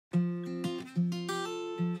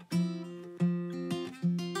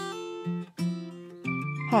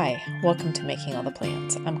Hi, welcome to Making All the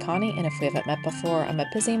Plans. I'm Connie, and if we haven't met before, I'm a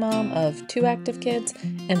busy mom of two active kids,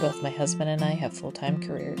 and both my husband and I have full-time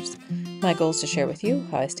careers. My goal is to share with you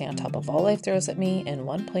how I stay on top of all life throws at me in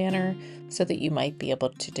one planner so that you might be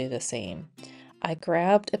able to do the same. I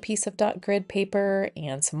grabbed a piece of dot grid paper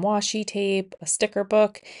and some washi tape, a sticker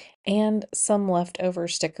book, and some leftover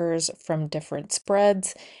stickers from different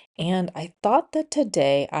spreads. And I thought that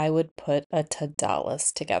today I would put a to-do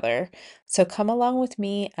list together. So come along with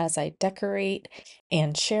me as I decorate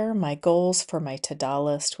and share my goals for my to-do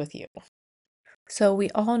list with you. So we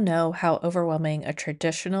all know how overwhelming a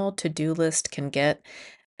traditional to-do list can get,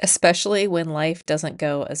 especially when life doesn't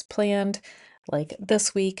go as planned. Like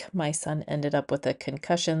this week, my son ended up with a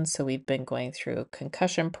concussion, so we've been going through a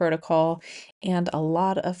concussion protocol, and a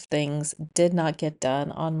lot of things did not get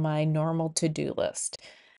done on my normal to-do list.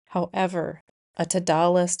 However, a to-do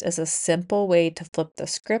list is a simple way to flip the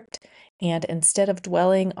script, and instead of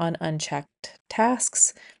dwelling on unchecked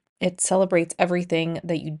tasks, it celebrates everything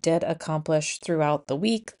that you did accomplish throughout the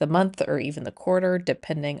week, the month, or even the quarter,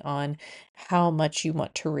 depending on how much you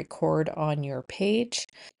want to record on your page.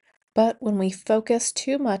 But when we focus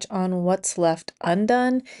too much on what's left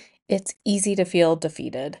undone, it's easy to feel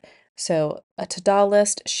defeated. So, a to-do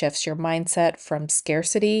list shifts your mindset from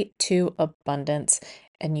scarcity to abundance,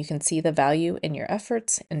 and you can see the value in your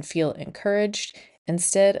efforts and feel encouraged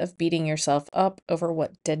instead of beating yourself up over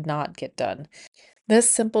what did not get done. This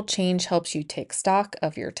simple change helps you take stock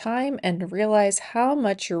of your time and realize how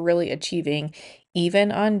much you're really achieving,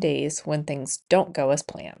 even on days when things don't go as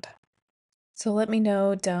planned. So let me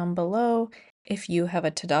know down below if you have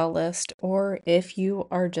a to-do list or if you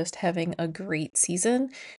are just having a great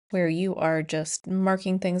season where you are just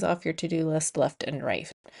marking things off your to-do list left and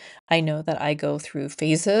right. I know that I go through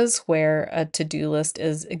phases where a to-do list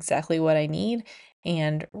is exactly what I need.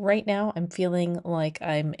 And right now I'm feeling like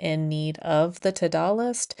I'm in need of the to-do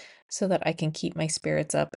list so that I can keep my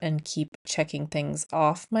spirits up and keep checking things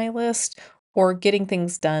off my list or getting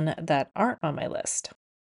things done that aren't on my list.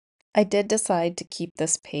 I did decide to keep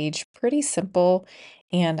this page pretty simple,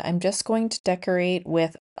 and I'm just going to decorate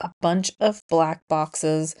with a bunch of black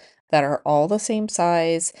boxes that are all the same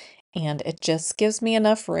size, and it just gives me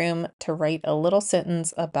enough room to write a little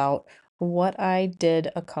sentence about what I did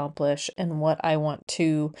accomplish and what I want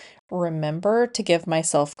to remember to give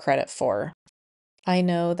myself credit for. I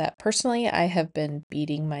know that personally I have been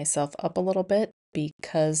beating myself up a little bit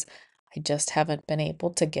because I just haven't been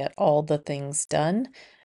able to get all the things done.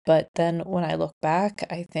 But then when I look back,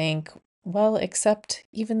 I think, well, except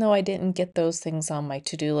even though I didn't get those things on my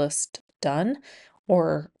to-do list done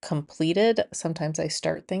or completed, sometimes I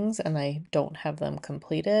start things and I don't have them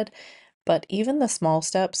completed. But even the small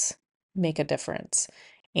steps make a difference.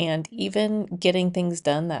 And even getting things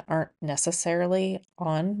done that aren't necessarily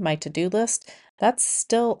on my to-do list, that's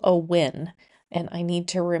still a win. And I need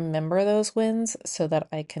to remember those wins so that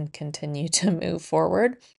I can continue to move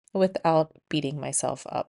forward without beating myself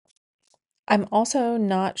up. I'm also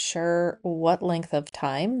not sure what length of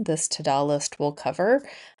time this to-do list will cover.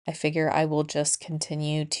 I figure I will just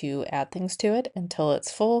continue to add things to it until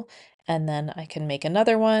it's full, and then I can make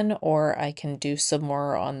another one, or I can do some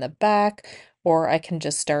more on the back, or I can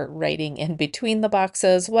just start writing in between the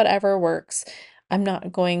boxes, whatever works. I'm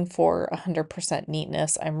not going for 100%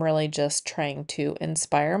 neatness. I'm really just trying to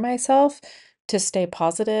inspire myself to stay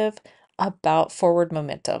positive about forward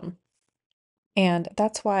momentum. And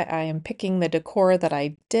that's why I am picking the decor that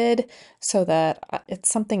I did so that it's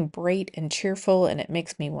something bright and cheerful and it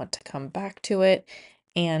makes me want to come back to it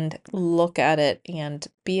and look at it and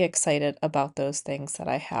be excited about those things that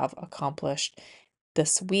I have accomplished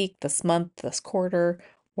this week, this month, this quarter,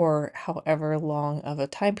 or however long of a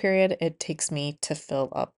time period it takes me to fill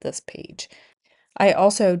up this page. I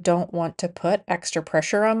also don't want to put extra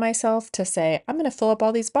pressure on myself to say, I'm going to fill up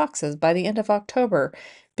all these boxes by the end of October,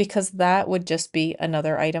 because that would just be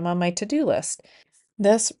another item on my to-do list.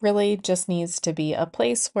 This really just needs to be a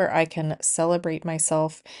place where I can celebrate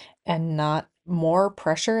myself and not more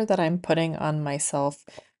pressure that I'm putting on myself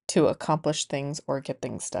to accomplish things or get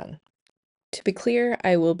things done. To be clear,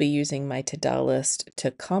 I will be using my to-do list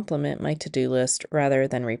to complement my to-do list rather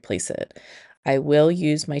than replace it. I will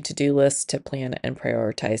use my to-do list to plan and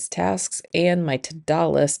prioritize tasks and my to-do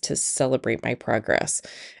list to celebrate my progress.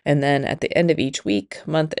 And then at the end of each week,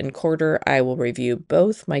 month, and quarter, I will review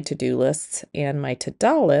both my to-do lists and my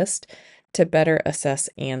to-do list to better assess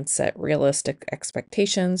and set realistic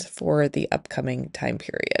expectations for the upcoming time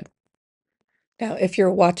period. Now, if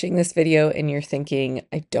you're watching this video and you're thinking,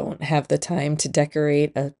 I don't have the time to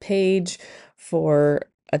decorate a page for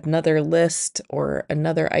another list or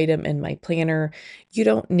another item in my planner. You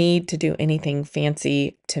don't need to do anything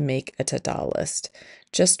fancy to make a Tada list.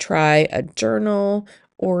 Just try a journal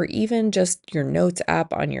or even just your notes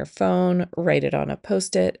app on your phone, write it on a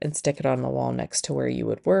post-it and stick it on the wall next to where you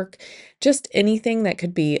would work. Just anything that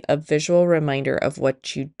could be a visual reminder of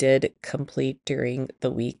what you did complete during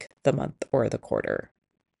the week, the month, or the quarter.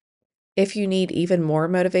 If you need even more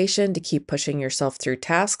motivation to keep pushing yourself through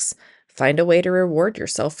tasks, find a way to reward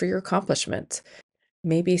yourself for your accomplishments.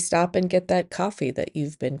 Maybe stop and get that coffee that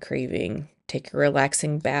you've been craving. Take a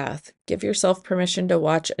relaxing bath. Give yourself permission to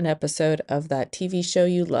watch an episode of that TV show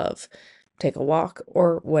you love. Take a walk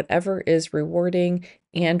or whatever is rewarding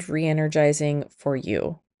and re-energizing for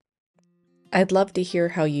you. I'd love to hear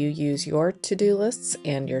how you use your to-do lists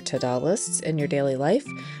and your Tada lists in your daily life.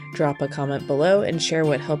 Drop a comment below and share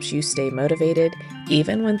what helps you stay motivated,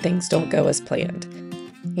 even when things don't go as planned.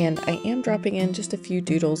 And I am dropping in just a few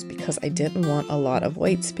doodles because I didn't want a lot of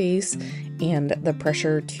white space and the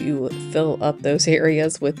pressure to fill up those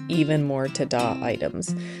areas with even more Tada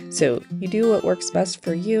items. So you do what works best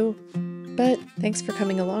for you. But thanks for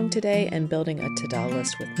coming along today and building a Tada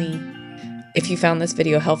list with me. If you found this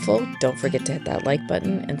video helpful, don't forget to hit that like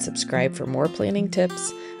button and subscribe for more planning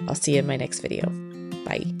tips. I'll see you in my next video.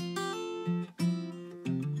 Bye.